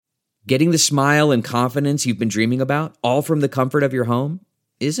Getting the smile and confidence you've been dreaming about, all from the comfort of your home,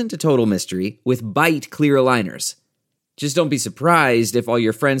 isn't a total mystery with Bite Clear Aligners. Just don't be surprised if all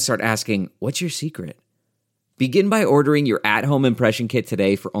your friends start asking, "What's your secret?" Begin by ordering your at-home impression kit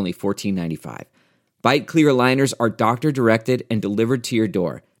today for only $14.95. Bite Clear Aligners are doctor-directed and delivered to your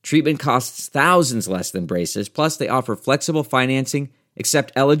door. Treatment costs thousands less than braces, plus they offer flexible financing,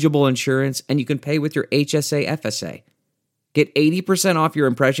 accept eligible insurance, and you can pay with your HSA FSA. Get 80% off your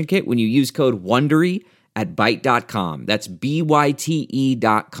impression kit when you use code WONDERY at Byte.com. That's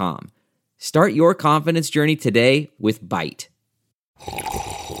BYTE.com. Start your confidence journey today with Byte.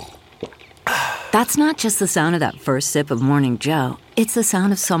 That's not just the sound of that first sip of Morning Joe. It's the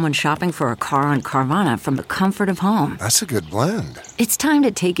sound of someone shopping for a car on Carvana from the comfort of home. That's a good blend. It's time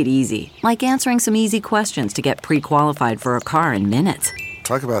to take it easy, like answering some easy questions to get pre-qualified for a car in minutes.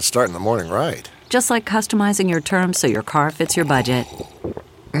 Talk about starting the morning right. Just like customizing your terms so your car fits your budget.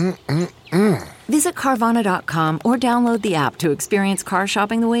 Visit Carvana.com or download the app to experience car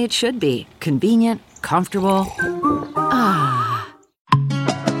shopping the way it should be. Convenient, comfortable. Ah.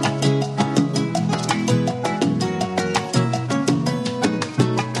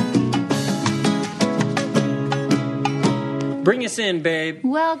 Bring us in, babe.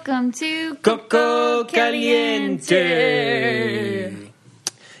 Welcome to Coco Caliente.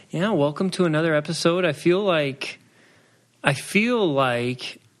 Yeah, welcome to another episode. I feel like I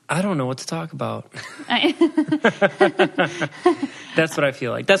don't know what to talk about. That's what I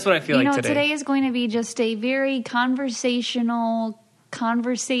feel like. That's what I feel like today. Today is going to be just a very conversational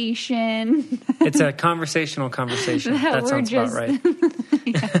conversation. It's a conversational conversation. That sounds about right.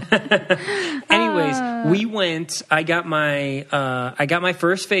 Anyways, we went. I got my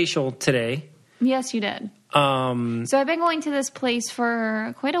first facial today. Yes, you did. So I've been going to this place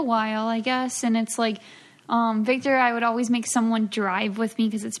for quite a while, I guess, and it's like, Victor, I would always make someone drive with me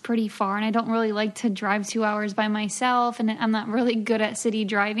because it's pretty far, and I don't really like to drive 2 hours by myself, and I'm not really good at city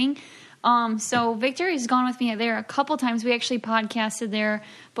driving. So Victor has gone with me there a couple times. We actually podcasted there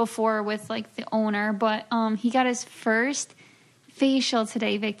before with like the owner, but he got his first facial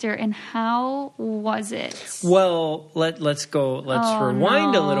today, Victor, and how was it? Well, let's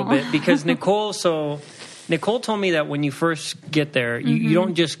rewind a little bit because Nicole told me that when you first get there, you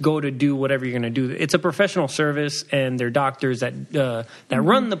don't just go to do whatever you're going to do. It's a professional service, and they're doctors that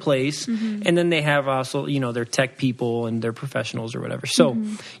run the place, and then they have also, their tech people and their professionals or whatever. So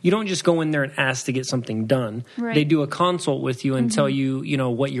you don't just go in there and ask to get something done. Right. They do a consult with you and tell you,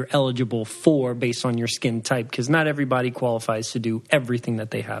 what you're eligible for based on your skin type, because not everybody qualifies to do everything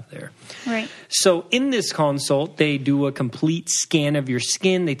that they have there. Right. So in this consult, they do a complete scan of your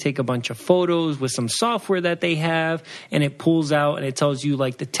skin. They take a bunch of photos with some software that they have, and it pulls out and it tells you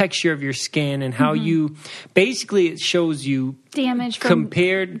like the texture of your skin and how you basically it shows you damage from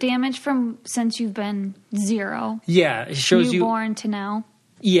since you've been zero. Yeah, it shows newborn to now.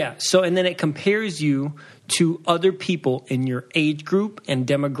 Yeah, so and then it compares you to other people in your age group and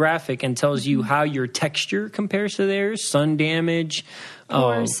demographic and tells you how your texture compares to theirs, sun damage,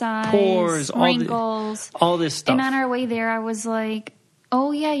 pore size, pores, wrinkles, all this stuff. And on our way there, I was like,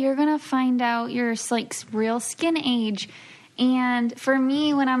 oh, yeah, you're going to find out your real skin age. And for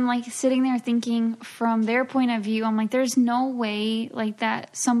me, when I'm like sitting there thinking from their point of view, I'm like, there's no way like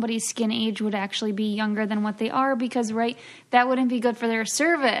that somebody's skin age would actually be younger than what they are because, that wouldn't be good for their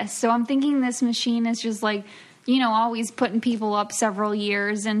service. So I'm thinking this machine is just like, always putting people up several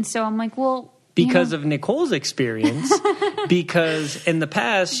years. And so I'm like, well, because of Nicole's experience, because in the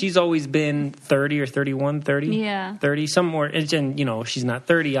past, she's always been 30 or 31, 30. Yeah. 30, somewhere. And, she's not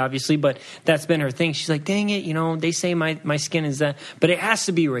 30, obviously, but that's been her thing. She's like, dang it, they say my skin is that. But it has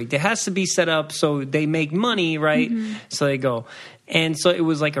to be rigged. It has to be set up so they make money, right? So they go. And so it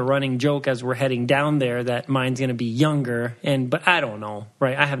was like a running joke as we're heading down there that mine's going to be younger. But I don't know,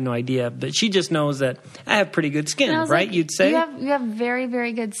 right? I have no idea. But she just knows that I have pretty good skin, right? Like, you'd say? You have very,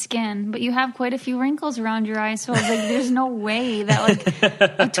 very good skin, but you have quite a few wrinkles around your eyes. So I was like, there's no way that like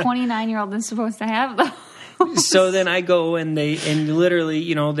a 29-year-old is supposed to have those. So then I go and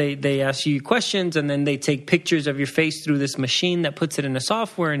literally, they ask you questions and then they take pictures of your face through this machine that puts it in a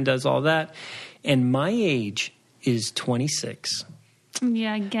software and does all that. And my age is 26.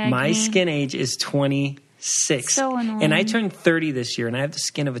 Yeah, my skin age is 26. So annoying. And I turned 30 this year, and I have the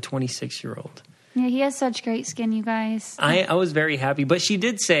skin of a 26-year-old. Yeah, he has such great skin, you guys. I was very happy. But she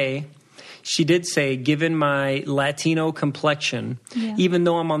did say she did say, given my Latino complexion, even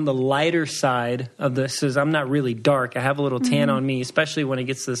though I'm on the lighter side of this, says I'm not really dark. I have a little tan on me, especially when it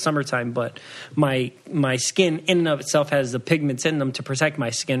gets to the summertime. But my skin in and of itself has the pigments in them to protect my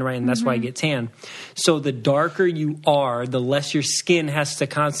skin, right? And that's why I get tan. So the darker you are, the less your skin has to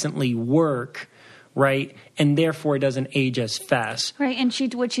constantly work, right? And therefore it doesn't age as fast. Right. And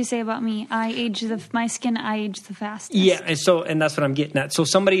what'd she say about me? My skin, I age the fastest. Yeah. And that's what I'm getting at. So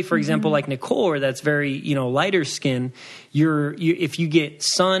somebody, for example, like Nicole, or that's very, lighter skin, if you get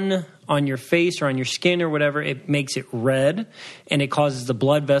sun on your face or on your skin or whatever, it makes it red, and it causes the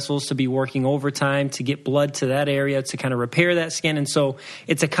blood vessels to be working overtime to get blood to that area to kind of repair that skin. And so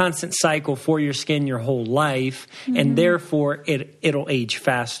it's a constant cycle for your skin your whole life, and therefore it'll age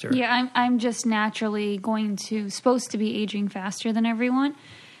faster. Yeah, I'm just naturally supposed to be aging faster than everyone.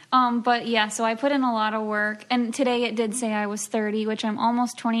 But yeah, so I put in a lot of work, and today it did say I was 30, which I'm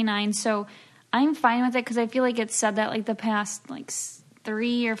almost 29. So I'm fine with it because I feel like it said that like the past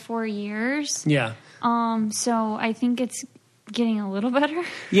 3 or 4 years. Yeah. So I think it's getting a little better.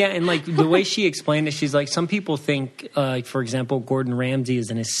 Yeah, and like the way she explained it, she's like, some people think, for example, Gordon Ramsay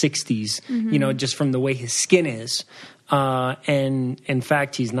is in his 60s, just from the way his skin is. And in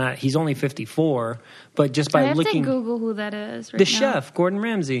fact, he's not. He's only 54. But just by looking, I have to Google who that is. The chef, Gordon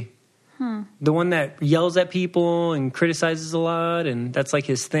Ramsay, the one that yells at people and criticizes a lot, and that's like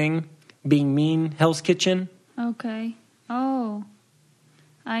his thing, being mean. Hell's Kitchen. Okay. Oh,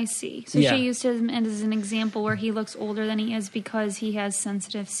 I see. So she used him as an example where he looks older than he is because he has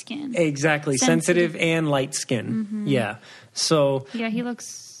sensitive skin. Exactly, sensitive and light skin. Yeah. So yeah, he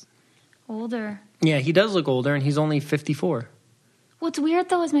looks older. Yeah, he does look older, and he's only 54. What's weird,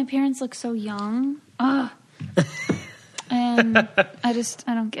 though, is my parents look so young. And I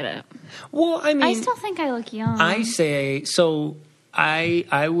don't get it. Well, I mean, I still think I look young. I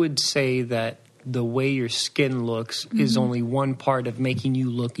would say that the way your skin looks is only one part of making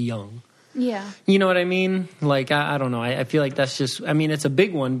you look young. Yeah. You know what I mean? Like, I don't know. I feel like that's just, I mean, it's a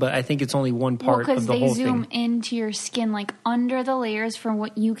big one, but I think it's only one part of the whole thing. Because they zoom into your skin, like under the layers from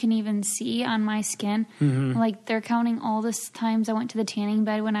what you can even see on my skin. Like, they're counting all the times I went to the tanning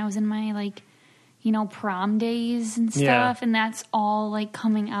bed when I was in my, prom days and stuff. Yeah. And that's all,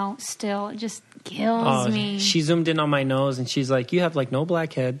 coming out still. It just kills me. She zoomed in on my nose, and she's like, you have, no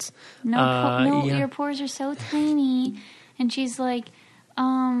blackheads. No, your pores are so tiny. And she's like...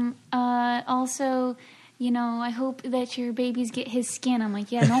 also, I hope that your babies get his skin. I'm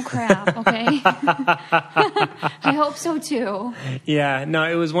like, yeah, no crap, okay? I hope so, too. Yeah, no,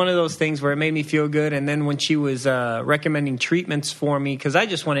 it was one of those things where it made me feel good. And then when she was recommending treatments for me, because I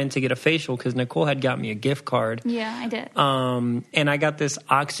just went in to get a facial because Nicole had got me a gift card. Yeah, I did. And I got this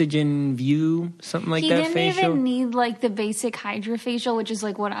Oxygen View, something like that facial. He didn't even need, the basic HydraFacial, which is,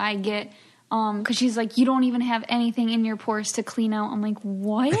 what I get. Because she's like, you don't even have anything in your pores to clean out. I'm like,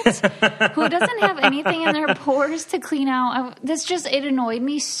 what? Who doesn't have anything in their pores to clean out? It annoyed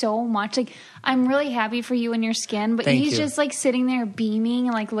me so much. I'm really happy for you and your skin, but he's just sitting there beaming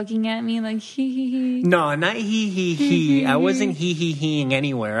and looking at me like, hee hee hee. No, not hee hee hee. I wasn't hee hee heeing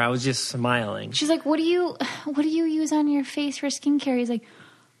anywhere. I was just smiling. She's like, what do you use on your face for skincare? He's like,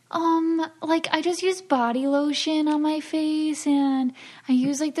 I just use body lotion on my face, and I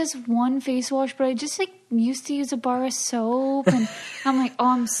use this one face wash, but I just used to use a bar of soap, and I'm like, oh,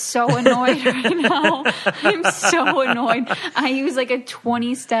 I'm so annoyed right now. I'm so annoyed. I use a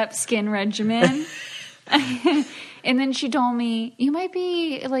 20-step skin regimen. And then she told me, you might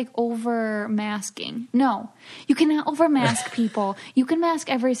be over masking. No, you cannot over mask people. You can mask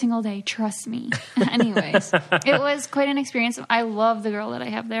every single day. Trust me. Anyways, it was quite an experience. I love the girl that I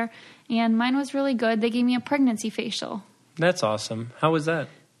have there, and mine was really good. They gave me a pregnancy facial. That's awesome. How was that?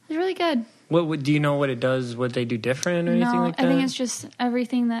 It was really good. What do you know what it does? What they do different or anything like that? I think it's just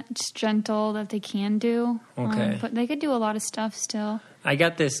everything that's gentle that they can do. Okay. But they could do a lot of stuff still. I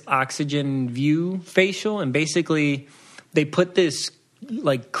got this Oxygen View facial, and basically they put this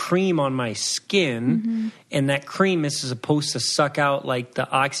cream on my skin, and that cream is supposed to suck out the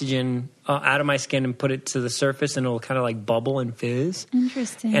oxygen out of my skin and put it to the surface, and it'll kind of bubble and fizz.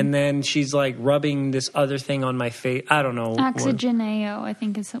 Interesting. And then she's rubbing this other thing on my face. I don't know. Oxygeneo, I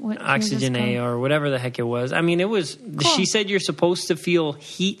think is what Oxygeneo or whatever the heck it was. I mean, it was. Cool. She said you're supposed to feel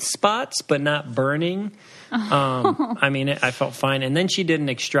heat spots, but not burning. I mean, I felt fine. And then she did an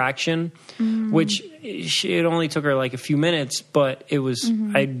extraction, which it only took her a few minutes, but it was,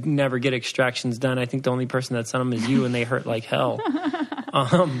 I never get extractions done. I think the only person that's done them is you, and they hurt like hell.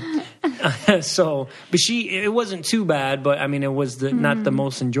 So, but it wasn't too bad, but I mean, it was not the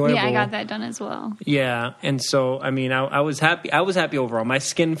most enjoyable. Yeah, I got that done as well. Yeah, and so I mean, I was happy. I was happy overall. My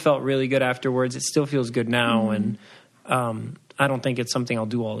skin felt really good afterwards. It still feels good now, and I don't think it's something I'll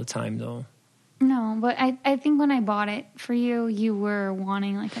do all the time, though. No, but I think when I bought it for you, you were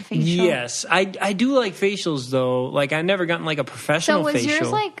wanting like a facial. Yes, I do like facials though. Like I never gotten like a professional facial. So was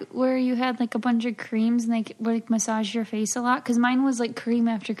yours like where you had like a bunch of creams and they like massage your face a lot? Because mine was like cream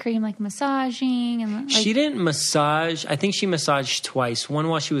after cream, like massaging and. Like, she didn't massage. I think she massaged twice. One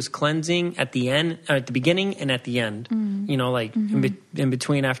while she was cleansing at the end, at the beginning, and at the end. You know, like in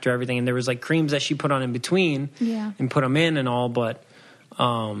between after everything. And there was like creams that she put on in between. Yeah. And put them in and all, but.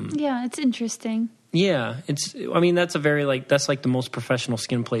 Yeah, it's interesting. Yeah, I mean, that's the most professional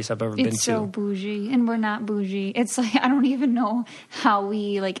skin place I've ever been to. It's so bougie, and we're not bougie. It's like, I don't even know how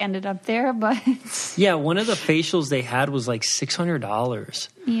we like ended up there, but. Yeah, one of the facials they had was like $600.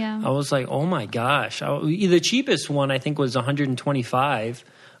 Yeah. I was like, oh my gosh. The cheapest one I think was $125.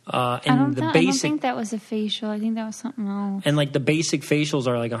 I don't think that was a facial. I think that was something else. And like the basic facials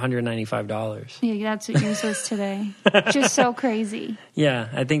are like $195. Yeah, that's what yours was today. Just so crazy. Yeah,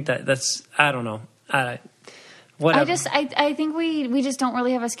 I think that's I don't know. Whatever. I think we just don't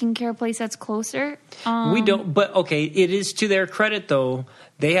really have a skincare place that's closer. We don't, but okay, it is to their credit though.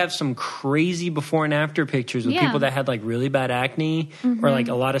 They have some crazy before and after pictures with people that had like really bad acne or like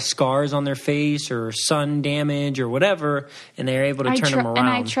a lot of scars on their face or sun damage or whatever, and they're able to turn them around. And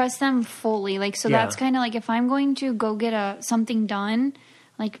I trust them fully. Like, so that's kind of like if I'm going to go get something done,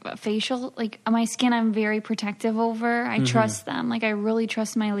 like a facial, like my skin, I'm very protective over. I trust them. Like I really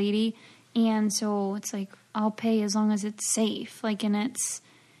trust my lady. And so it's like, I'll pay as long as it's safe. Like, and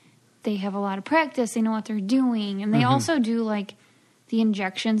they have a lot of practice. They know what they're doing. And they also do like the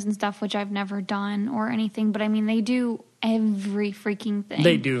injections and stuff, which I've never done or anything. But I mean, they do every freaking thing.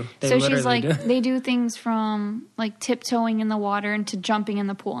 They do. So she's like, they do things from like tiptoeing in the water into jumping in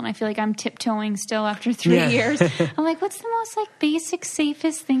the pool. And I feel like I'm tiptoeing still after 3 years. I'm like, what's the most like basic,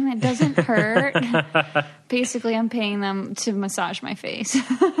 safest thing that doesn't hurt? Basically, I'm paying them to massage my face.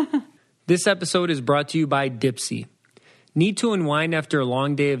 This episode is brought to you by Dipsy. Need to unwind after a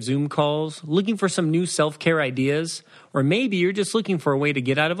long day of Zoom calls? Looking for some new self-care ideas? Or maybe you're just looking for a way to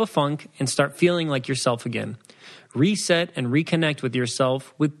get out of a funk and start feeling like yourself again. Reset and reconnect with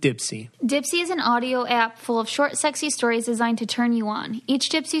yourself with Dipsy. Dipsy is an audio app full of short, sexy stories designed to turn you on. Each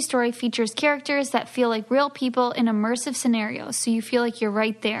Dipsy story features characters that feel like real people in immersive scenarios, so you feel like you're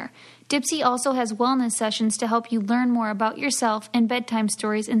right there. Dipsy also has wellness sessions to help you learn more about yourself and bedtime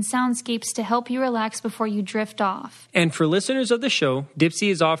stories and soundscapes to help you relax before you drift off. And for listeners of the show, Dipsy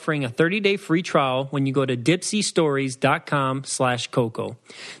is offering a 30-day free trial when you go to dipsystories.com/Coco.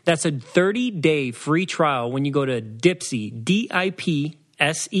 That's a 30-day free trial when you go to Dipsy,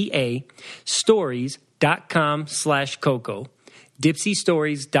 DIPSEA, stories.com/Coco.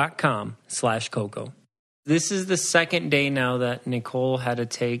 Dipsystories.com/Coco. This is the second day now that Nicole had to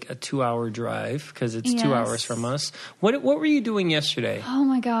take a 2-hour drive because it's 2 hours from us. What were you doing yesterday? Oh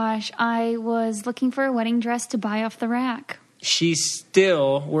my gosh. I was looking for a wedding dress to buy off the rack.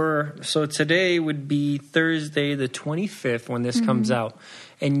 So today would be Thursday the 25th when this comes out,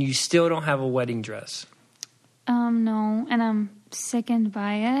 and you still don't have a wedding dress. No, and I'm sickened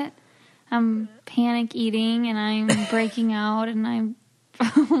by it. I'm panic eating and I'm breaking out and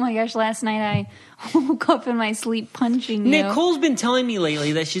oh my gosh, last night I woke up in my sleep punching you. Nicole's been telling me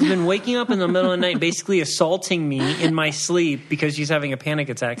lately that she's been waking up in the middle of the night basically assaulting me in my sleep because she's having a panic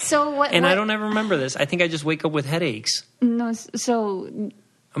attack. I don't ever remember this. I think I just wake up with headaches. No, so... I'm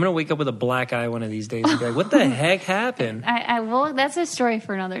going to wake up with a black eye one of these days and be like, what the heck happened? Well, that's a story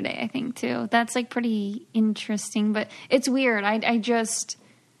for another day, I think, too. That's like pretty interesting, but it's weird. I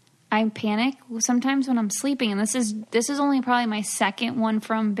panic sometimes when I'm sleeping, and this is only probably my second one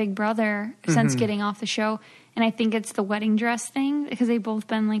from Big Brother since getting off the show, and I think it's the wedding dress thing because they've both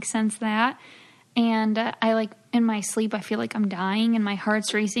been like since that, and I like in my sleep I feel like I'm dying and my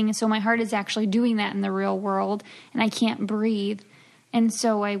heart's racing, and so my heart is actually doing that in the real world, and I can't breathe, and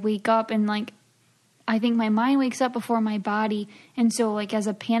so I wake up and like I think my mind wakes up before my body, and so like as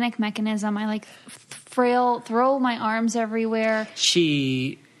a panic mechanism I like throw my arms everywhere.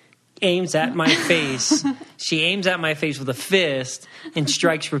 She aims at my face. She aims at my face with a fist and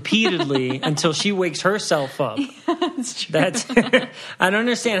strikes repeatedly until she wakes herself up. That's I don't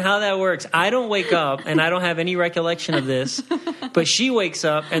understand how that works. I don't wake up and I don't have any recollection of this, but she wakes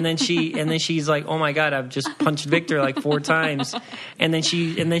up and then she's like, "Oh my God, I've just punched Victor like 4 times," and then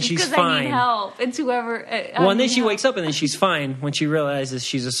she's fine. I need help. It's whoever. And then she wakes up and then she's fine when she realizes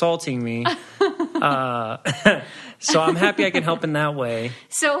she's assaulting me. So I'm happy I can help in that way.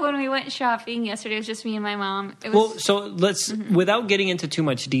 So when we went shopping yesterday, it was just me and my mom. So let's, without getting into too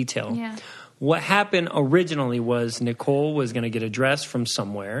much detail, what happened originally was Nicole was going to get a dress from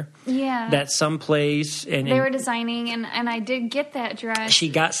somewhere. Yeah. That someplace. And they were designing, and I did get that dress. She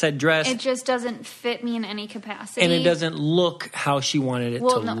got said dress. It just doesn't fit me in any capacity. And it doesn't look how she wanted it to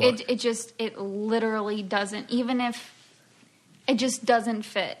look. Well, no, it literally doesn't. Even if it just doesn't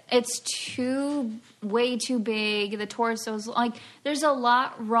fit. It's way too big. The torso's like, there's a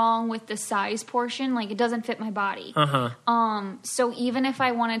lot wrong with the size portion. Like, it doesn't fit my body. So even if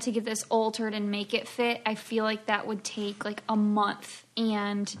I wanted to get this altered and make it fit, I feel like that would take like a month,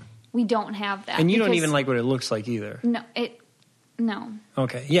 and we don't have that. And you don't even like what it looks like either. No.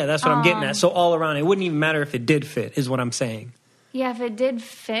 Okay. Yeah, that's what I'm getting at. So all around, it wouldn't even matter if it did fit, is what I'm saying. Yeah, if it did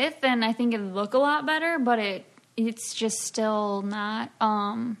fit, then I think it'd look a lot better, but it's just still not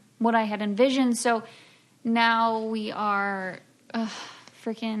what I had envisioned. So now we are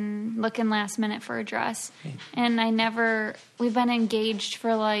freaking looking last minute for a dress. And we've been engaged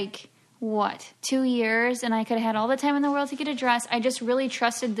for 2 years, and I could have had all the time in the world to get a dress. I just really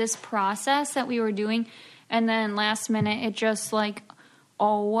trusted this process that we were doing. And then last minute, it just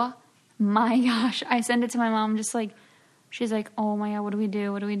oh my gosh. I sent it to my mom she's like, oh my God, what do we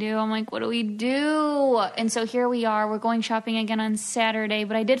do? What do we do? I'm like, what do we do? And so here we are. We're going shopping again on Saturday.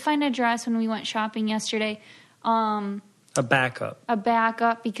 But I did find a dress when we went shopping yesterday. A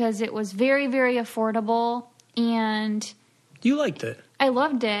backup because it was very, very affordable. And you liked it. I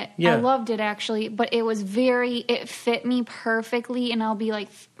loved it. Yeah. I loved it, actually. But it fit me perfectly. And I'll be like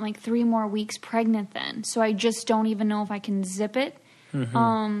 3 more weeks pregnant then. So I just don't even know if I can zip it.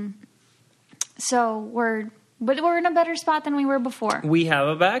 So But we're in a better spot than we were before. We have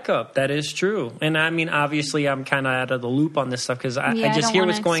a backup. That is true. And I mean, obviously, I'm kind of out of the loop on this stuff because I just hear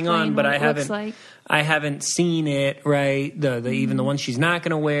what's going on, but I haven't seen it. Right? Even the one she's not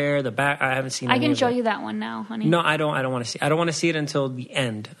going to wear. The back. I haven't seen. I can show you that one now, honey. No, I don't. I don't want to see. I don't want to see it until the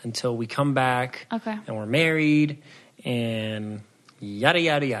end, until we come back. Okay. And we're married, and yada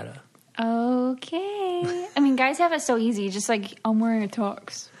yada yada. Okay. I mean, guys have it so easy. Just I'm wearing a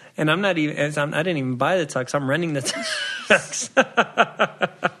tux. And I didn't even buy the tux. I'm renting the tux.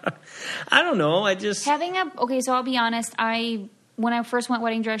 I don't know. So I'll be honest. When I first went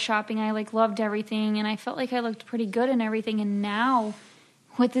wedding dress shopping, I loved everything, and I felt like I looked pretty good in everything. And now,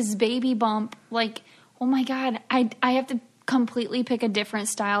 with this baby bump, oh my God, I have to completely pick a different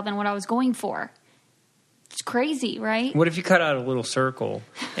style than what I was going for. It's crazy, right? What if you cut out a little circle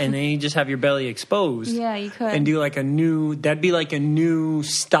and then you just have your belly exposed? Yeah, you could. And do that'd be like a new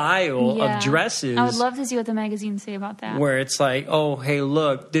style of dresses. I would love to see what the magazines say about that. Where it's like, oh, hey,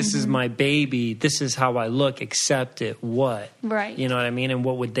 look, this is my baby. This is how I look. Accept it. What? Right. You know what I mean? And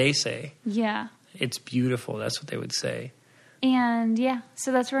what would they say? Yeah. It's beautiful. That's what they would say. And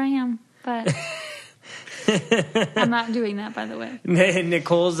so that's where I am. But... I'm not doing that, by the way.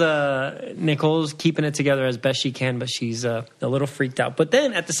 Nicole's keeping it together as best she can, but she's a little freaked out. But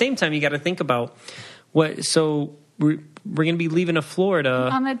then at the same time, you got to think about what. So we're going to be leaving to Florida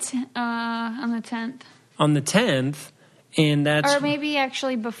on the 10th. On the 10th, and that's or maybe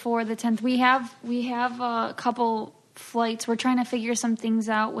actually before the 10th. We have a couple flights. We're trying to figure some things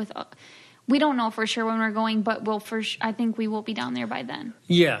out with. We don't know for sure when we're going, but I think we will be down there by then.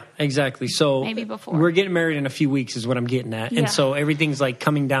 Yeah, exactly. So maybe before. We're getting married in a few weeks is what I'm getting at. Yeah. And so everything's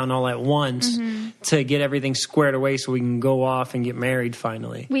coming down all at once to get everything squared away so we can go off and get married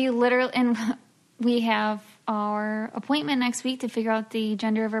finally. We have our appointment next week to figure out the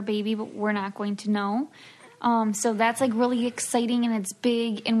gender of our baby, but we're not going to know. So that's really exciting, and it's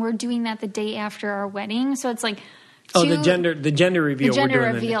big, and we're doing that the day after our wedding. So it's the gender reveal. The gender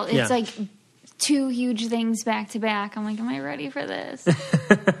reveal. It's 2 huge things back to back. I'm am I ready for this?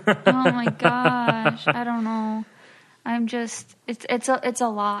 Oh my gosh. I don't know. I'm just, it's a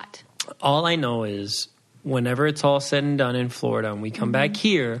lot. All I know is whenever it's all said and done in Florida and we come back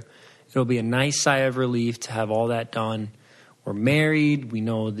here, it'll be a nice sigh of relief to have all that done. We're married. We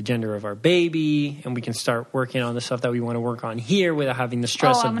know the gender of our baby, and we can start working on the stuff that we want to work on here without having the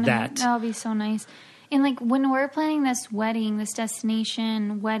stress of that. That'll be so nice. And when we're planning this wedding, this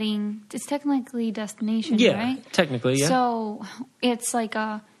destination wedding, it's technically destination, right? Yeah, technically, yeah. So it's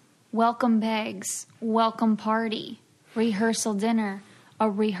a welcome bags, welcome party, rehearsal dinner, a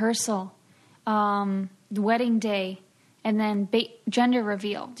rehearsal, the wedding day, and then gender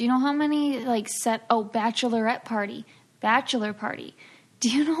reveal. Do you know how many bachelorette party, bachelor party? Do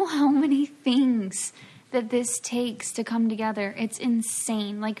you know how many things that this takes to come together. It's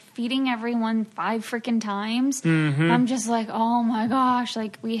insane. Like, feeding everyone 5 freaking times. Mm-hmm. I'm just like, oh my gosh,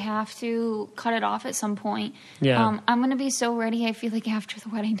 like, we have to cut it off at some point. Yeah. I'm going to be so ready, I feel like, after the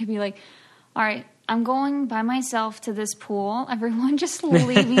wedding to be like, all right, I'm going by myself to this pool. Everyone just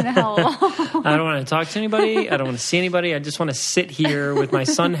leave me the hell alone. I don't want to talk to anybody. I don't want to see anybody. I just want to sit here with my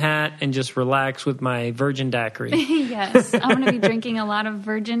sun hat and just relax with my virgin daiquiri. Yes. I'm going to be drinking a lot of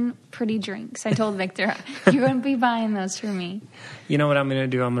virgin pretty drinks. I told Victor, you're going to be buying those for me. You know what I'm going to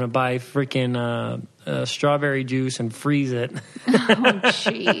do? I'm going to buy freaking strawberry juice and freeze it. Oh,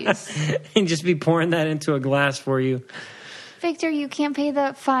 jeez. And just be pouring that into a glass for you. Victor, you can't pay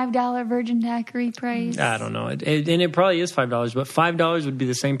the $5 virgin daiquiri price. I don't know. And it probably is $5, but $5 would be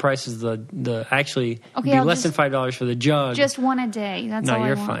the same price as the actually okay, be less than $5 for the jug. Just one a day. That's all I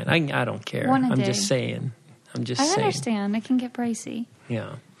want. No, you're fine. I don't care. One a day. I'm just saying. I understand. It can get pricey.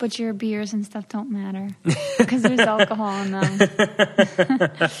 Yeah. But your beers and stuff don't matter because there's alcohol in them.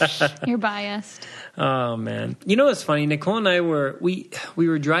 You're biased. Oh, man. You know what's funny? Nicole and I were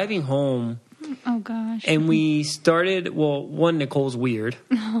driving home. Oh, gosh. And we started, one, Nicole's weird.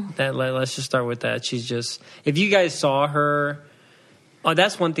 Let's just start with that. She's just, if you guys saw her,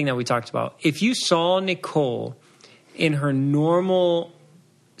 that's one thing that we talked about. If you saw Nicole in her normal,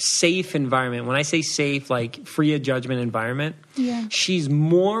 safe environment, when I say safe, like free of judgment environment, she's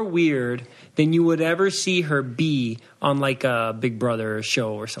more weird than you would ever see her be on like a Big Brother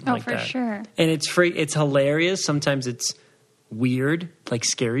show or something like that. Oh, for sure. And it's hilarious. Sometimes it's weird, like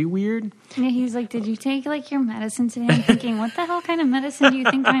scary weird. Yeah, he's like, did you take like your medicine today? I'm thinking, what the hell kind of medicine do you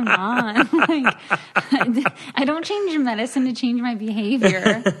think I'm on? Like, I don't change medicine to change my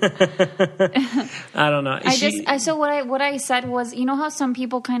behavior. I don't know. So what I said was, you know how some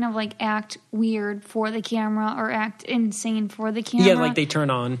people kind of like act weird for the camera or act insane for the camera? Yeah, like they turn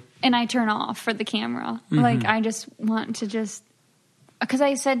on. And I turn off for the camera. Mm-hmm. Like, I just want to because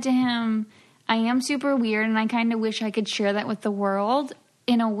I said to him, I am super weird, and I kind of wish I could share that with the world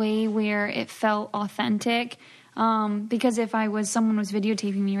in a way where it felt authentic. Because if someone was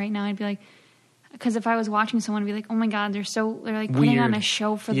videotaping me right now, I'd be like, because if I was watching someone, I'd be like, oh my God, they're like putting on a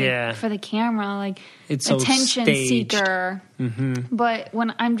show for the camera, like it's so attention staged. seeker. Mm-hmm. But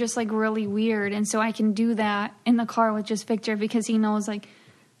when I'm just like really weird, and so I can do that in the car with just Victor because he knows like,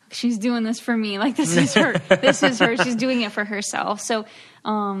 she's doing this for me. Like, this is her. This is her. She's doing it for herself. So,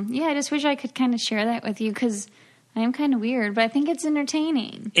 I just wish I could kind of share that with you because I am kind of weird, but I think it's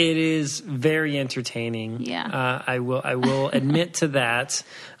entertaining. It is very entertaining. Yeah. I will admit to that.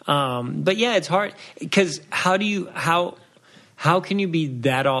 But yeah, it's hard because how can you be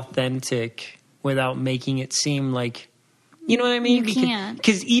that authentic without making it seem like, you know what I mean? You can't.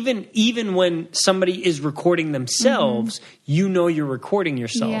 Because even when somebody is recording themselves, mm-hmm. you know you're recording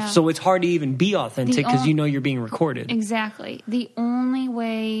yourself. Yeah. So it's hard to even be authentic because you know you're being recorded. Exactly. The only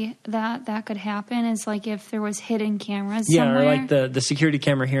way that could happen is like if there was hidden cameras somewhere. Or like the security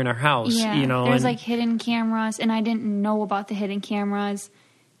camera here in our house. Yeah, you know, there's like hidden cameras, and I didn't know about the hidden cameras,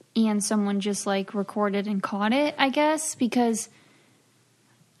 and someone just like recorded and caught it, I guess, because...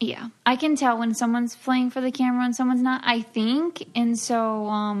 Yeah, I can tell when someone's playing for the camera and someone's not, I think. And so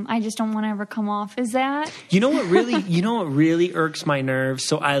I just don't want to ever come off as that. You know what really irks my nerves?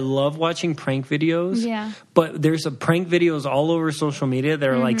 So I love watching prank videos. Yeah. But there's prank videos all over social media that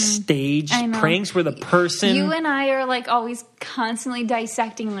are like staged pranks where the person... You and I are like always constantly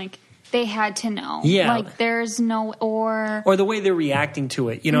dissecting like... They had to know. Yeah. Like, there's no... Or the way they're reacting to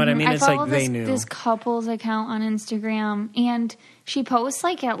it. You know what I mean? It's like they knew. This couple's account on Instagram, and she posts,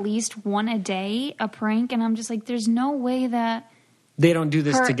 like, at least one a day, a prank, and I'm just like, there's no way that... They don't do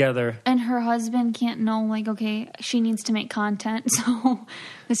this together. And her husband can't know, like, okay, she needs to make content, so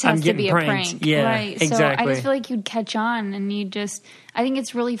this has to be a prank. Yeah, right. Exactly. So I just feel like you'd catch on, and you just... I think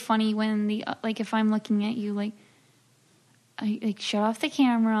it's really funny when if I'm looking at you, like shut off the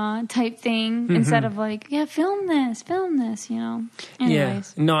camera type thing instead of like, yeah, film this, you know.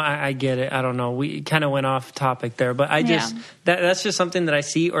 Anyways. Yeah. No, I get it. I don't know. We kind of went off topic there, but I just that's just something that I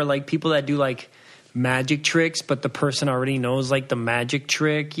see, or like people that do like magic tricks, but the person already knows like the magic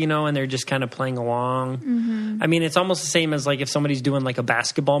trick, you know, and they're just kind of playing along. Mm-hmm. I mean, it's almost the same as like if somebody's doing like a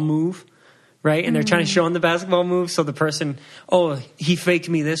basketball move. Right? And they're trying to show him the basketball move. So the person, he faked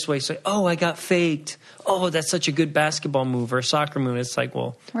me this way. So, I got faked. Oh, that's such a good basketball move or a soccer move. It's like,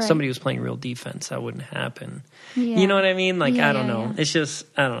 somebody was playing real defense. That wouldn't happen. Yeah. You know what I mean? Like, I don't know. Yeah. It's just,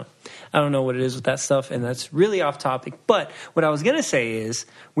 I don't know. I don't know what it is with that stuff. And that's really off topic. But what I was going to say is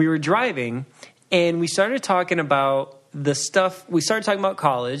we were driving and we started talking about the stuff. We started talking about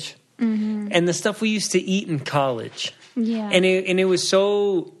college and the stuff we used to eat in college. Yeah. And it was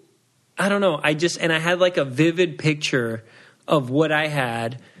so... I don't know. I had like a vivid picture of what I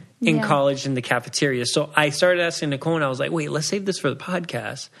had in college in the cafeteria. So I started asking Nicole, and I was like, wait, let's save this for the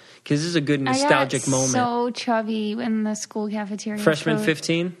podcast because this is a good nostalgic moment. So chubby in the school cafeteria. Freshman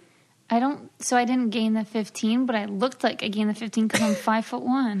 15? I didn't gain the 15, but I looked like I gained the 15 because I'm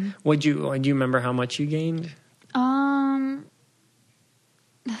 5'1". Do you remember how much you gained?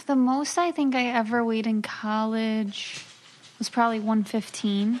 The most I think I ever weighed in college was probably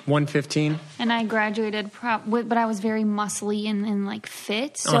 115. 115? And I graduated, but I was very muscly and like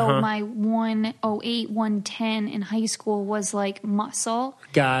fit. So my 108, 110 in high school was like muscle.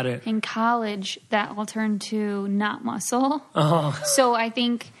 Got it. In college, that all turned to not muscle. Oh. So I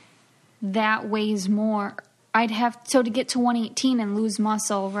think that weighs more. To get to 118 and lose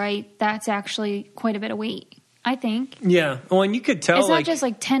muscle, right? That's actually quite a bit of weight, I think. Yeah. Well, and you could tell. It's not just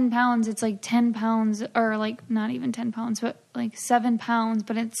like 10 pounds. It's like 10 pounds, or like not even 10 pounds, but like 7 pounds.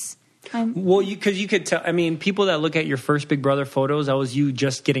 But it's. Because you could tell. I mean, people that look at your first Big Brother photos, that was you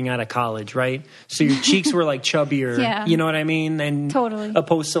just getting out of college, right? So your cheeks were like chubbier. Yeah. You know what I mean? And totally.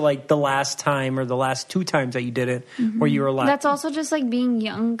 Opposed to like the last time or the last 2 times that you did it, where you were like. That's also just like being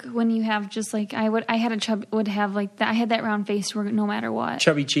young when you have just like I had that round face no matter what.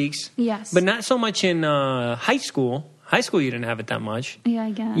 Chubby cheeks. Yes. But not so much in high school. High school, you didn't have it that much. Yeah,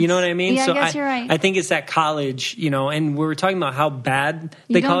 I guess. You know what I mean? Yeah, so I guess you're right. I think it's that college, and we were talking about how bad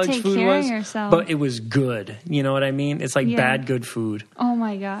the college food was. Yourself. But it was good. You know what I mean? It's like bad, good food. Oh,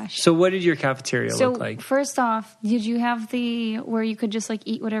 my gosh. So what did your cafeteria look like? First off, did you have where you could just like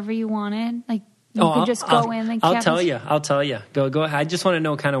eat whatever you wanted? Like you could just go in. Like, I'll tell you. Go ahead. I just want to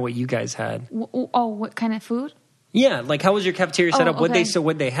know kind of what you guys had. What kind of food? Yeah, like how was your cafeteria set up? Okay.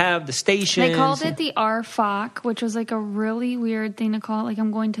 What they have, the stations? They called it the RFOC, which was like a really weird thing to call it. Like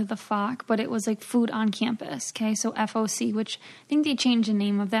I'm going to the FOC, but it was like food on campus. Okay, so FOC, which I think they changed the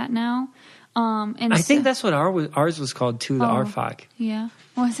name of that now. And I think that's what ours was called too, the RFOC. Yeah,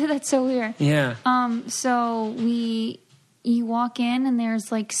 was it? That's so weird. Yeah. So you walk in and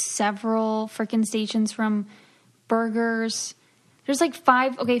there's like several freaking stations from burgers. There's like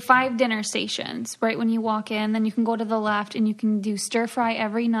 5 dinner stations, right, when you walk in. Then you can go to the left and you can do stir fry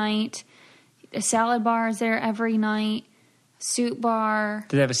every night. A salad bar is there every night. Soup bar.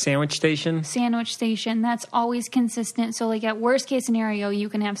 Did they have a sandwich station? Sandwich station. That's always consistent. So like at worst case scenario, you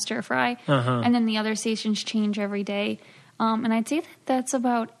can have stir fry. And then the other stations change every day. And I'd say that's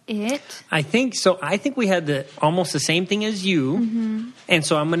about it. I think so. I think we had almost the same thing as you. Mm-hmm. And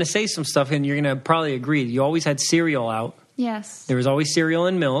so I'm going to say some stuff, and you're going to probably agree. You always had cereal out. Yes. There was always cereal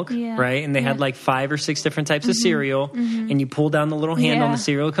and milk, right? And they had like 5 or 6 different types of cereal. Mm-hmm. And you pull down the little handle and the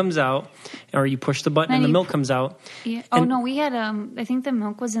cereal comes out. Or you push the button and the milk comes out. Yeah. Oh, no, we had, I think the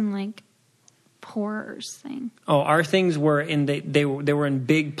milk was in like pourers thing. Oh, our things were they were in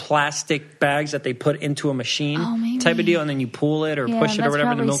big plastic bags that they put into a machine type of deal. And then you pull it or push it or whatever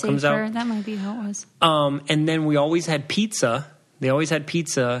and the milk comes out. That might be how it was. And then we always had pizza. They always had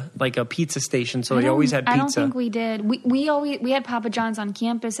pizza, like a pizza station, so they always had pizza. I don't think we did. We had Papa John's on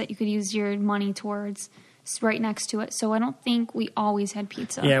campus that you could use your money towards right next to it. So I don't think we always had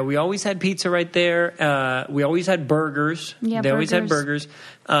pizza. Yeah, we always had pizza right there. We always had burgers. Yeah, they always had burgers.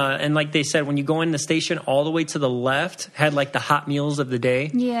 And like they said, when you go in the station, all the way to the left had like the hot meals of the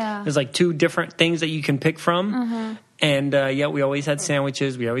day. Yeah. There's like 2 different things that you can pick from. Uh-huh. And we always had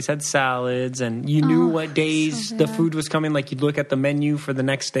sandwiches. We always had salads. And you knew what days the food was coming. Like you'd look at the menu for the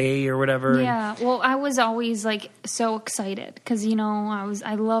next day or whatever. Yeah. Well, I was always like so excited because,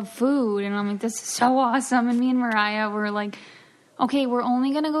 I love food. And I'm like, this is so awesome. And me and Mariah were like, okay, we're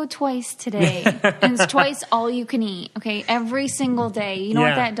only going to go twice today. And it's twice all you can eat. Okay. Every single day. You know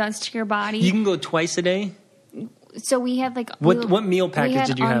what that does to your body? You can go twice a day? So we had like... What meal package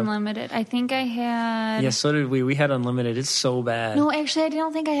did you have? Unlimited. I think I had... Yeah, so did we. We had unlimited. It's so bad. No, actually, I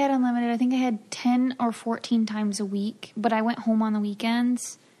don't think I had unlimited. I think I had 10 or 14 times a week. But I went home on the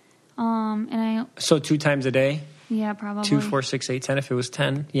weekends. So 2 times a day? Yeah, probably. 2, 4, 6, 8, 10. If it was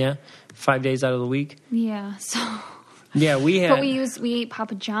 10, 5 days out of the week. Yeah, so... Yeah, we had... But we ate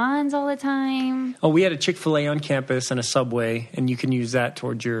Papa John's all the time. Oh, we had a Chick-fil-A on campus and a Subway. And you can use that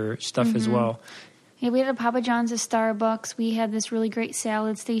towards your stuff as well. Yeah, we had a Papa John's, a Starbucks. We had this really great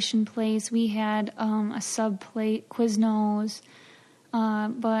salad station place. We had a sub plate, Quiznos.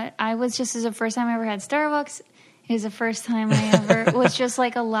 But this is the first time I ever had Starbucks. It was the first time I ever was just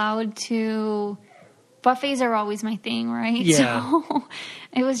like allowed to. Buffets are always my thing, right? Yeah. So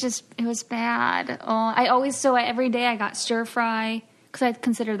it was bad. Every day I got stir fry. Because I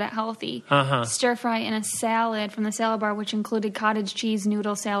consider that healthy. Stir fry and a salad from the salad bar, which included cottage cheese,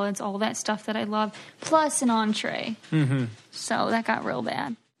 noodle salads, all that stuff that I love, plus an entree. Mm-hmm. So that got real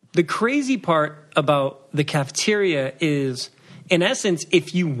bad. the crazy part about the cafeteria is, in essence,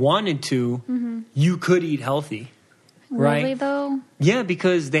 if you wanted to, you could eat healthy. Right? Really, though? Yeah,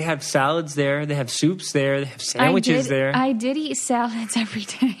 because they have salads there, they have soups there, they have sandwiches there. I did eat salads every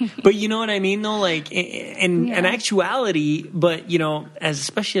day. But you know what I mean, though? Like, in actuality, but, you know,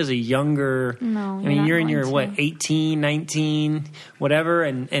 especially as a younger... No, I mean, you're in your, 18, 19, whatever,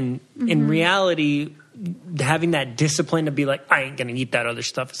 and in reality... having that discipline to be like, I ain't gonna eat that other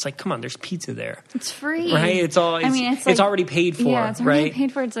stuff. It's like, come on, there's pizza there. It's free, right? It's already paid for. Yeah, it's already right?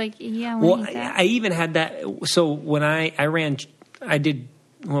 paid for. It's like, yeah. I even had that. So when I did.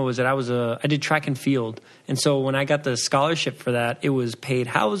 What was it? I did track and field, and so when I got the scholarship for that, it was paid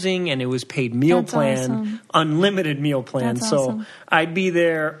housing and it was paid meal plan, awesome. Unlimited meal plan. That's so awesome. I'd be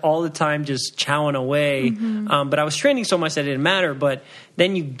there all the time, just chowing away. But I was training so much that it didn't matter. But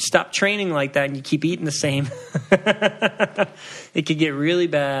then you stop training like that and you keep eating the same. It could get really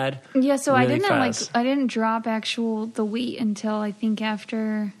bad. Yeah. So really I fast. I didn't drop the weight until I think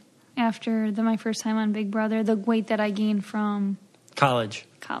after my first time on Big Brother. The weight that I gained from college.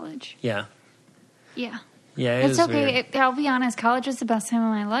 Yeah. Yeah, it's okay. I'll be honest. College was the best time of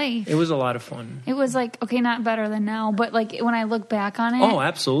my life. It was a lot of fun. It was like, okay, not better than now, but like when I look back on it, oh,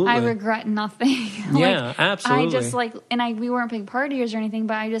 absolutely, I regret nothing. Yeah, absolutely. I just we weren't big partiers or anything,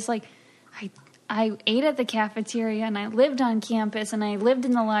 but I just I ate at the cafeteria and I lived on campus and I lived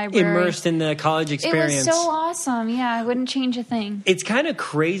in the library, immersed in the college experience. It was so awesome. Yeah, I wouldn't change a thing. It's kind of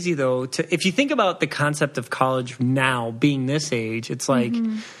crazy though. If you think about the concept of college now, being this age, it's like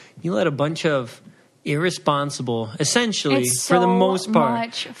you let a bunch of irresponsible, essentially, it's for the most part,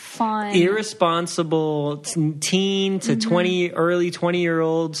 much fun. Irresponsible teen to early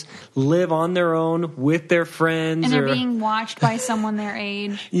 20-year-olds live on their own with their friends, and they're being watched by someone their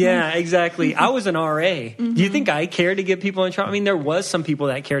age. Yeah, exactly. I was an RA. Do you think I cared to get people in trouble? I mean, there was some people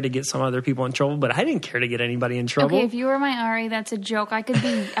that cared to get some other people in trouble, but I didn't care to get anybody in trouble. Okay, if you were my RA, that's a joke. I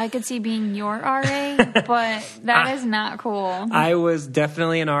could see being your RA, but that is not cool. I was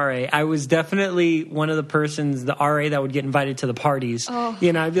definitely an RA. I was definitely one of the the RA that would get invited to the parties. Oh.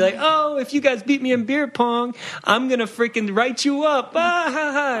 You know, I'd be like, oh, if you guys beat me in beer pong, I'm going to freaking write you up. Ah,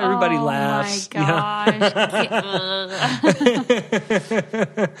 ha, ha. Everybody laughs. Oh, my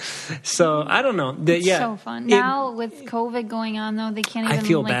gosh. So, I don't know. It's so fun. Now, with COVID going on, though, they can't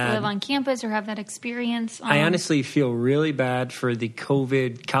even live on campus or have that experience. I honestly feel really bad for the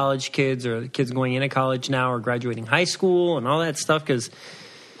COVID college kids or the kids going into college now or graduating high school and all that stuff because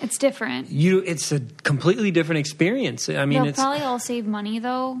it's different. It's a completely different experience. I mean, they'll probably all save money,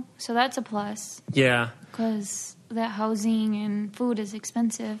 though, so that's a plus. Yeah. Because that housing and food is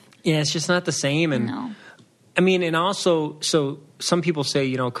expensive. Yeah, it's just not the same. And no. I mean, and also, so some people say,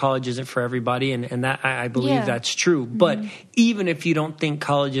 you know, college isn't for everybody, and that I believe that's true. But even if you don't think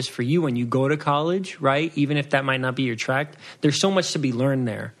college is for you when you go to college, right, even if that might not be your track, there's so much to be learned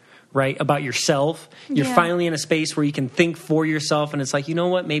there. Right, about yourself. You're finally in a space where you can think for yourself, and it's like, you know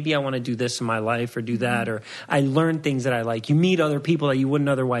what, maybe I want to do this in my life or do that, or I learn things that I like. You meet other people that you wouldn't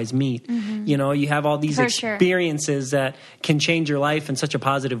otherwise meet. You know, you have all these experiences that can change your life in such a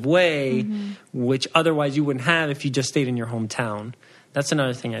positive way, which otherwise you wouldn't have if you just stayed in your hometown. That's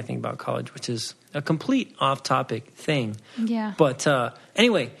another thing I think about college, which is a complete off-topic thing. Yeah. But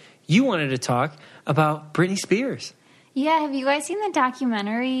anyway, you wanted to talk about Britney Spears. Yeah, have you guys seen the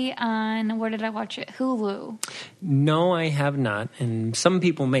documentary on, where did I watch it? Hulu. No, I have not, and some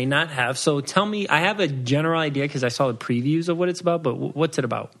people may not have. So tell me, I have a general idea because I saw the previews of what it's about, but what's it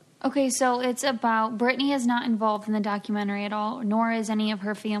about? Okay, so it's about, Britney is not involved in the documentary at all, nor is any of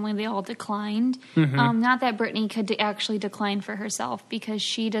her family. They all declined. Not that Britney could actually decline for herself, because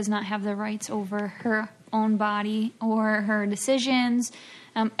she does not have the rights over her own body or her decisions.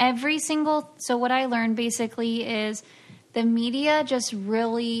 So what I learned basically is the media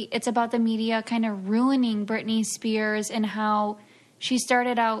it's about the media kind of ruining Britney Spears and how she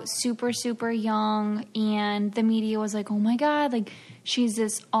started out super, super young, and the media was like, oh my God, like, she's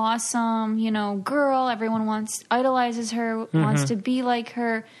this awesome, you know, girl. Everyone idolizes her, wants to be like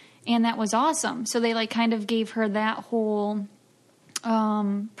her, and that was awesome. So they, like, kind of gave her that whole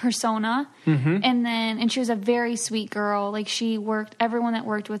persona. And she was a very sweet girl. Like, everyone that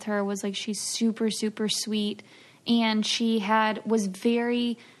worked with her was like, she's super, super sweet. And she was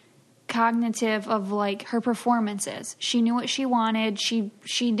very cognitive of, like, her performances. She knew what she wanted. She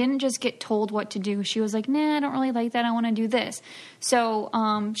didn't just get told what to do. She was like, nah, I don't really like that. I want to do this.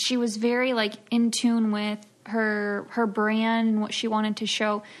 So she was very, like, in tune with her brand and what she wanted to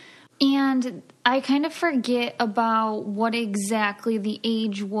show. And I kind of forget about what exactly the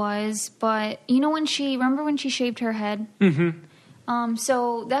age was, but you know remember when she shaved her head?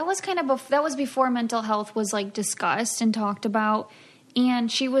 So that was that was before mental health was like discussed and talked about.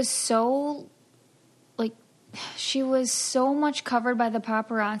 And she was so much covered by the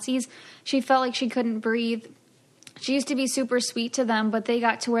paparazzis. She felt like she couldn't breathe. She used to be super sweet to them, but they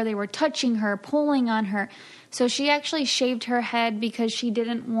got to where they were touching her, pulling on her. So she actually shaved her head because she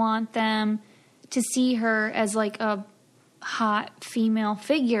didn't want them to see her as like a hot female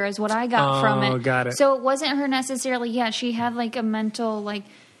figure is what I got from it. Oh, got it. So it wasn't her necessarily, she had like a mental like,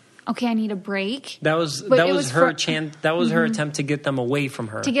 okay, I need a break. That was her attempt to get them away from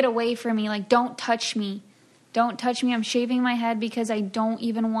her. To get away from me. Like, don't touch me. Don't touch me. I'm shaving my head because I don't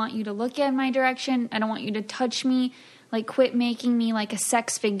even want you to look in my direction. I don't want you to touch me. Like, quit making me like a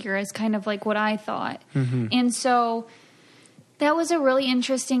sex figure is kind of like what I thought. Mm-hmm. And so that was a really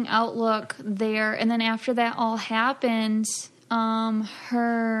interesting outlook there. And then after that all happened,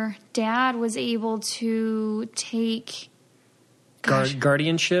 her dad was able to take...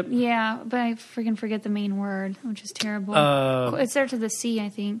 guardianship? Yeah, but I freaking forget the main word, which is terrible. It starts with a C, I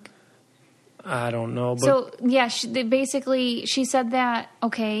think. I don't know. But so, yeah, she said that,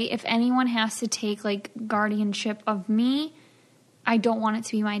 okay, if anyone has to take, like, guardianship of me, I don't want it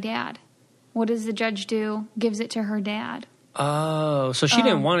to be my dad. What does the judge do? Gives it to her dad. Oh, so she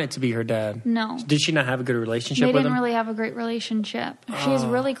didn't want it to be her dad. No. Did she not have a good relationship with him? They didn't really have a great relationship. She's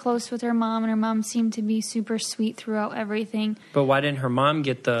really close with her mom, and her mom seemed to be super sweet throughout everything. But why didn't her mom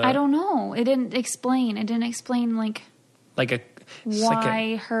get the... I don't know. It didn't explain.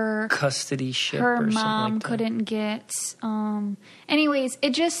 Why her custody ship her or something mom like that. couldn't get anyways,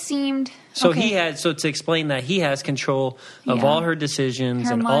 it just seemed so okay. To explain that he has control of all her decisions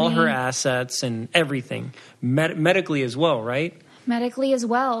her and money. all her assets and everything medically as well, right? Medically as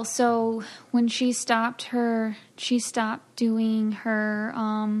well. So when she stopped doing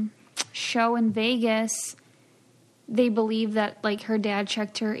her show in Vegas, they believe that, like, her dad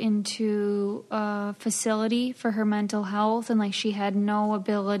checked her into a facility for her mental health, and, like, she had no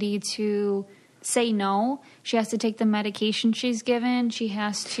ability to say no. She has to take the medication she's given. She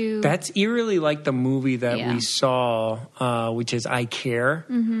has to... That's eerily like the movie that we saw, which is I Care,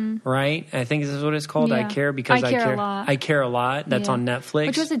 right? I think this is what it's called, Yeah. I Care, because I Care a Lot. I Care a Lot. That's on Netflix.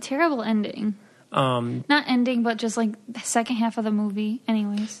 Which was a terrible ending. Not ending, but just like the second half of the movie.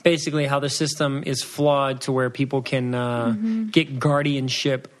 Anyways. Basically how the system is flawed to where people can get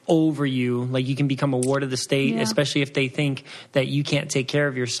guardianship over you. Like, you can become a ward of the state, especially if they think that you can't take care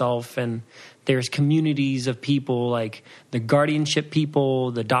of yourself. And there's communities of people, like the guardianship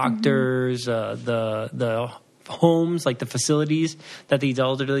people, the doctors, the homes, like the facilities that these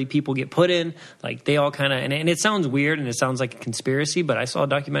elderly people get put in. Like, they all kind of... And it sounds weird and it sounds like a conspiracy, but I saw a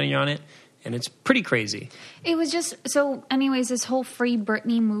documentary on it. And it's pretty crazy. It was just... So, anyways, this whole Free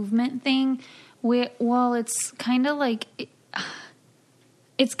Britney movement thing, it's kind of like...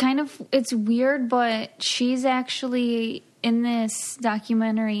 It's weird, but she's actually... In this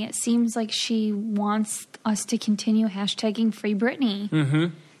documentary, it seems like she wants us to continue hashtagging Free Britney.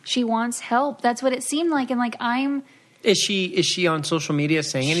 Mm-hmm. She wants help. That's what it seemed like. And, like, I'm... Is she on social media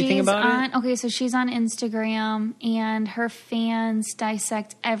saying anything about it? Okay, so she's on Instagram, and her fans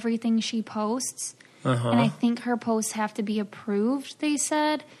dissect everything she posts. And I think her posts have to be approved, they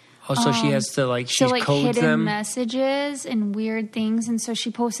said. Oh, so she has to, like, she codes hidden them? messages and weird things. And so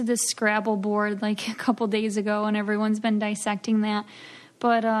she posted this Scrabble board, like, a couple days ago, and everyone's been dissecting that.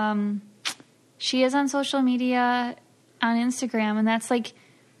 But she is on social media, on Instagram, and that's, like,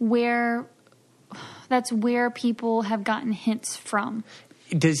 where people have gotten hints from.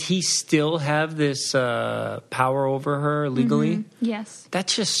 Does he still have this power over her legally? Mm-hmm. Yes.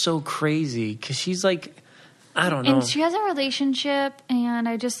 That's just so crazy, because she's like, I don't know. And she has a relationship, and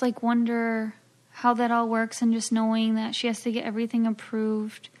I just, like, wonder how that all works, and just knowing that she has to get everything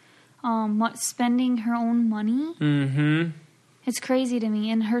approved. Spending her own money. Mm-hmm. It's crazy to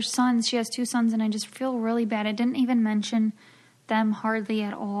me. And her sons, she has 2 sons, and I just feel really bad. I didn't even mention them hardly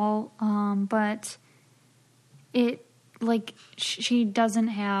at all, but it, like, she doesn't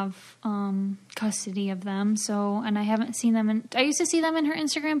have custody of them. So, and I haven't seen them. I used to see them in her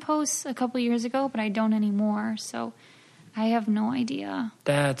Instagram posts a couple years ago, but I don't anymore. So I have no idea.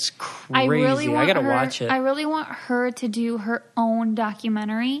 That's crazy. I gotta watch it. I really want her to do her own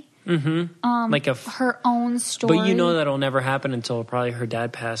documentary. Mm-hmm. Like her own story. But you know that'll never happen until probably her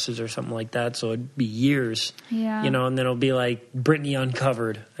dad passes or something like that. So it'd be years. Yeah. You know, and then it'll be like Britney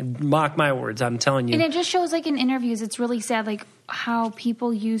Uncovered. Mock my words, I'm telling you. And it just shows, like, in interviews, it's really sad, like, how people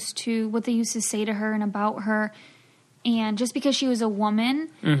what they used to say to her and about her. And just because she was a woman,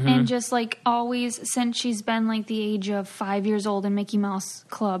 and just, like, always since she's been, like, the age of 5 years old in Mickey Mouse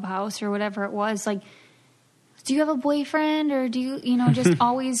Clubhouse or whatever it was, like, do you have a boyfriend, or do you know, just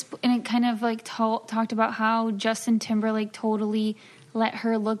always, and it kind of like talked about how Justin Timberlake totally let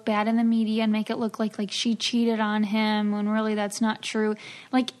her look bad in the media and make it look like she cheated on him when really that's not true.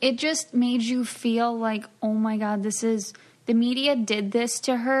 Like, it just made you feel like, oh my God, the media did this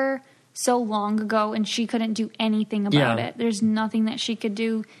to her so long ago and she couldn't do anything about it. There's nothing that she could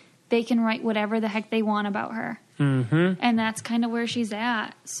do. They can write whatever the heck they want about her. Mm-hmm. And that's kind of where she's at.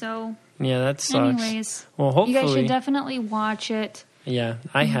 So, yeah, that sucks. Anyways, well, hopefully, you guys should definitely watch it. Yeah,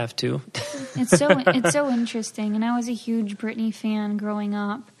 I have to. It's so interesting, and I was a huge Britney fan growing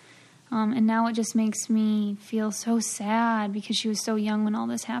up, and now it just makes me feel so sad because she was so young when all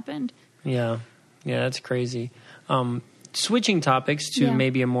this happened. Yeah, that's crazy. Switching topics to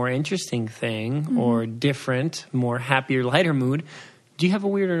maybe a more interesting thing or different, more happier, lighter mood. Do you have a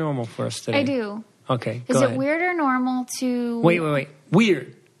weird or normal for us today? I do. Okay, Is it weird or normal to... Wait.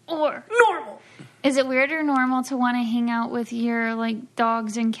 Weird. Or... Normal. Is it weird or normal to want to hang out with your, like,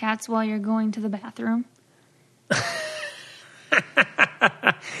 dogs and cats while you're going to the bathroom?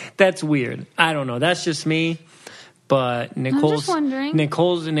 That's weird. I don't know. That's just me. But Nicole's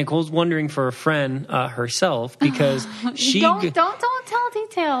wondering for a friend herself because she don't tell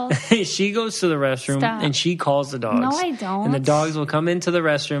details. She goes to the restroom and she calls the dogs. No, I don't. And the dogs will come into the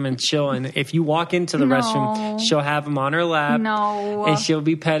restroom and chill. And if you walk into the restroom, she'll have them on her lap. No, and she'll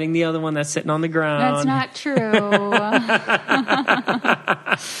be petting the other one that's sitting on the ground. That's not true.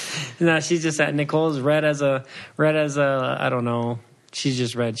 No, she's just at Nicole's red as a I don't know. She's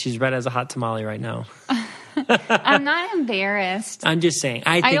just red. She's red as a hot tamale right now. I'm not embarrassed. I'm just saying.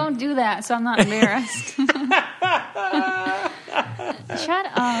 I don't do that, so I'm not embarrassed. Shut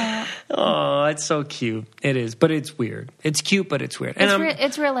up. Oh, it's so cute. It is, but it's weird. It's cute, but it's weird. And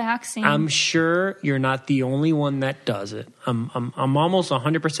it's relaxing. I'm sure you're not the only one that does it. I'm almost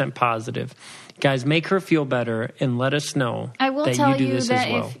 100% positive. Guys, make her feel better and let us know I will that tell you do you this that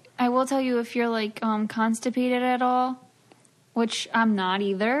as well. I will tell you if you're like constipated at all. Which I'm not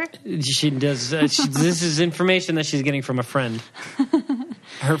either. She does. This is information that she's getting from a friend.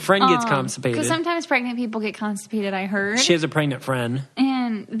 Her friend gets constipated. Because sometimes pregnant people get constipated, I heard. She has a pregnant friend.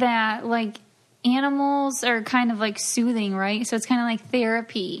 And that, like, animals are kind of, like, soothing, right? So it's kind of like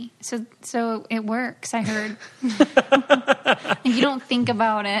therapy. So it works, I heard. And you don't think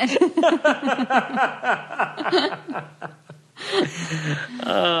about it.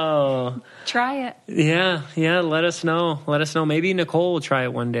 Oh. Try it. Yeah, let us know. Maybe Nicole will try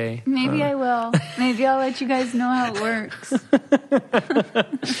it one day. Maybe I will. Maybe I'll let you guys know how it works.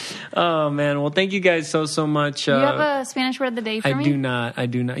 Oh, man. Well, thank you guys so much. Do you have a Spanish word of the day for me? I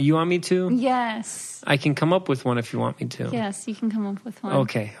do not. You want me to? Yes. I can come up with one if you want me to. Yes, you can come up with one.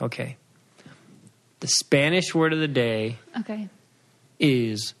 Okay. The Spanish word of the day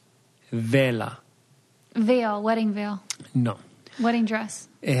is vela. Veil, wedding veil. No. Wedding dress.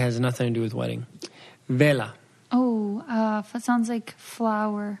 It has nothing to do with wedding. Vela. Oh, it sounds like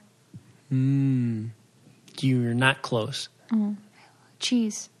flower. You're not close. Oh.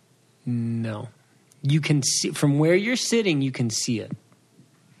 Cheese. No. You can see, from where you're sitting, you can see it.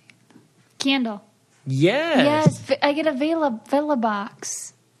 Candle. Yes. Yes, I get a vela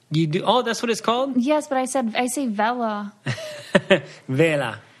box. You do? Oh, that's what it's called? Yes, but I say vela.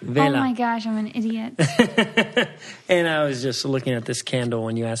 Vela. Oh my gosh, I'm an idiot. And I was just looking at this candle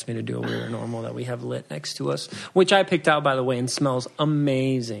when you asked me to do a weird or normal that we have lit next to us, which I picked out, by the way, and smells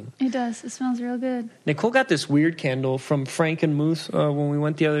amazing. It does. It smells real good. Nicole got this weird candle from Frank and Moose when we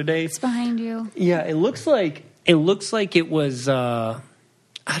went the other day. It's behind you. Yeah, it looks like it was, I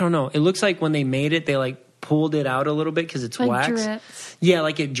don't know. It looks like when they made it, they like pulled it out a little bit because it's like wax. Drips. Yeah,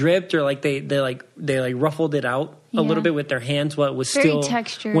 like it dripped, or like they ruffled it out a little bit with their hands while it was very still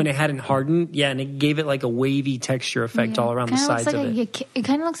textured. When it hadn't hardened. Yeah, and it gave it like a wavy texture effect all around the sides of it. It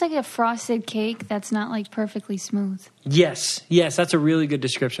kind of looks like a frosted cake that's not like perfectly smooth. Yes, that's a really good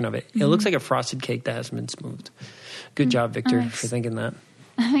description of it. It looks like a frosted cake that hasn't been smoothed. Good job, Victor, for thinking that.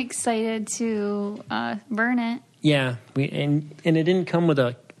 I'm excited to burn it. Yeah, and it didn't come with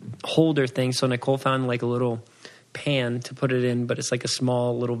a holder thing, so Nicole found like a little pan to put it in, but it's like a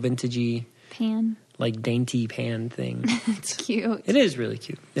small little vintagey pan, like dainty pan thing. It's cute. It is really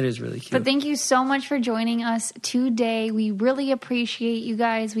cute. But thank you so much for joining us today. We really appreciate you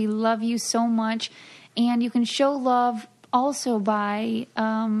guys. We love you so much, and you can show love also by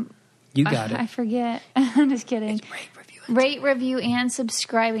you got it. I forget. I'm just kidding. It's rate, review, Rate, review, and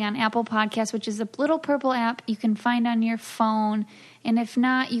subscribing on Apple Podcasts, which is a little purple app you can find on your phone. And if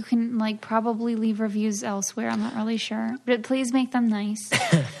not, you can probably leave reviews elsewhere. I'm not really sure. But please make them nice.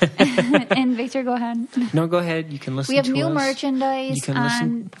 And Victor, go ahead. No, go ahead. You can listen to us. We have new merchandise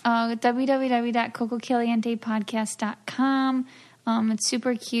on www.cococalientepodcast.com. It's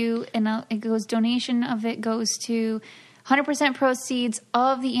super cute. And donation of it goes to 100% proceeds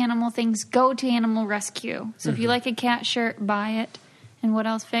of the animal things go to animal rescue. So if you like a cat shirt, buy it. And what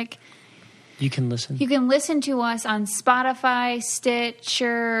else, Vic? You can listen. You can listen to us on Spotify,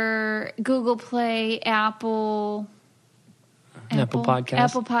 Stitcher, Google Play, Apple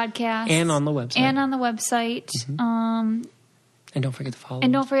Podcasts. And on the website. And don't forget to follow us.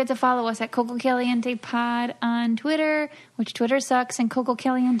 And don't forget to follow us at Coco Caliente Pod on Twitter, which Twitter sucks, and Coco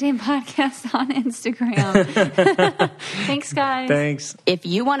Caliente Podcast on Instagram. Thanks, guys. Thanks. If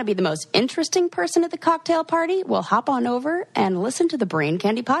you want to be the most interesting person at the cocktail party, well, hop on over and listen to the Brain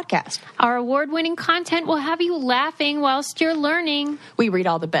Candy Podcast. Our award-winning content will have you laughing whilst you're learning. We read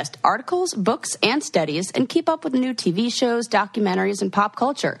all the best articles, books, and studies, and keep up with new TV shows, documentaries, and pop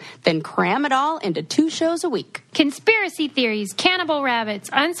culture. Then cram it all into 2 shows a week. Conspiracy theories, cannibal rabbits,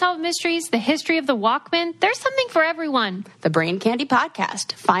 unsolved mysteries, the history of the Walkman. There's something for everyone. The Brain Candy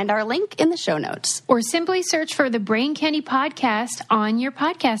Podcast. Find our link in the show notes. Or simply search for the Brain Candy Podcast on your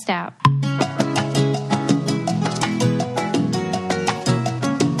podcast app.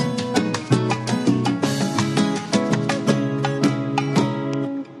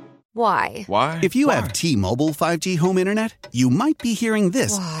 Why? Why? If you have T-Mobile 5G home internet, you might be hearing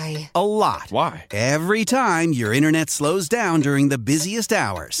this Why? a lot. Why? Every time your internet slows down during the busiest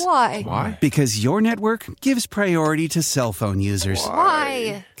hours. Why? Why? Because your network gives priority to cell phone users.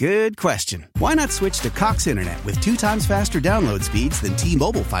 Why? Good question. Why not switch to Cox Internet with 2 times faster download speeds than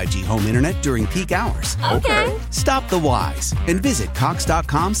T-Mobile 5G home internet during peak hours? Okay. Stop the whys and visit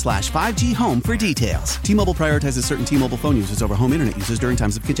cox.com/5G home for details. T-Mobile prioritizes certain T-Mobile phone users over home internet users during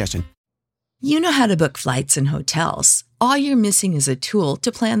times of congestion. You know how to book flights and hotels. All you're missing is a tool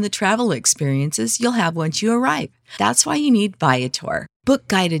to plan the travel experiences you'll have once you arrive. That's why you need Viator. Book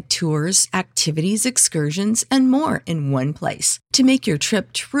guided tours, activities, excursions, and more in one place to make your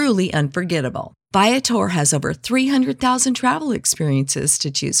trip truly unforgettable. Viator has over 300,000 travel experiences to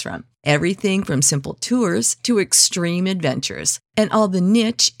choose from. Everything from simple tours to extreme adventures and all the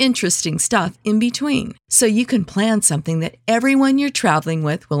niche, interesting stuff in between. So you can plan something that everyone you're traveling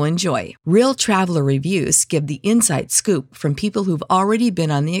with will enjoy. Real traveler reviews give the inside scoop from people who've already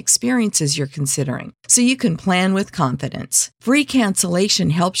been on the experiences you're considering. So you can plan with confidence. Free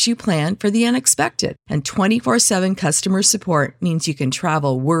cancellation helps you plan for the unexpected. And 24/7 customer support means you can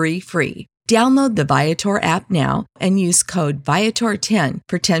travel worry-free. Download the Viator app now and use code Viator10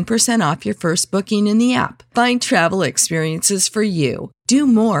 for 10% off your first booking in the app. Find travel experiences for you. Do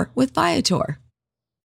more with Viator.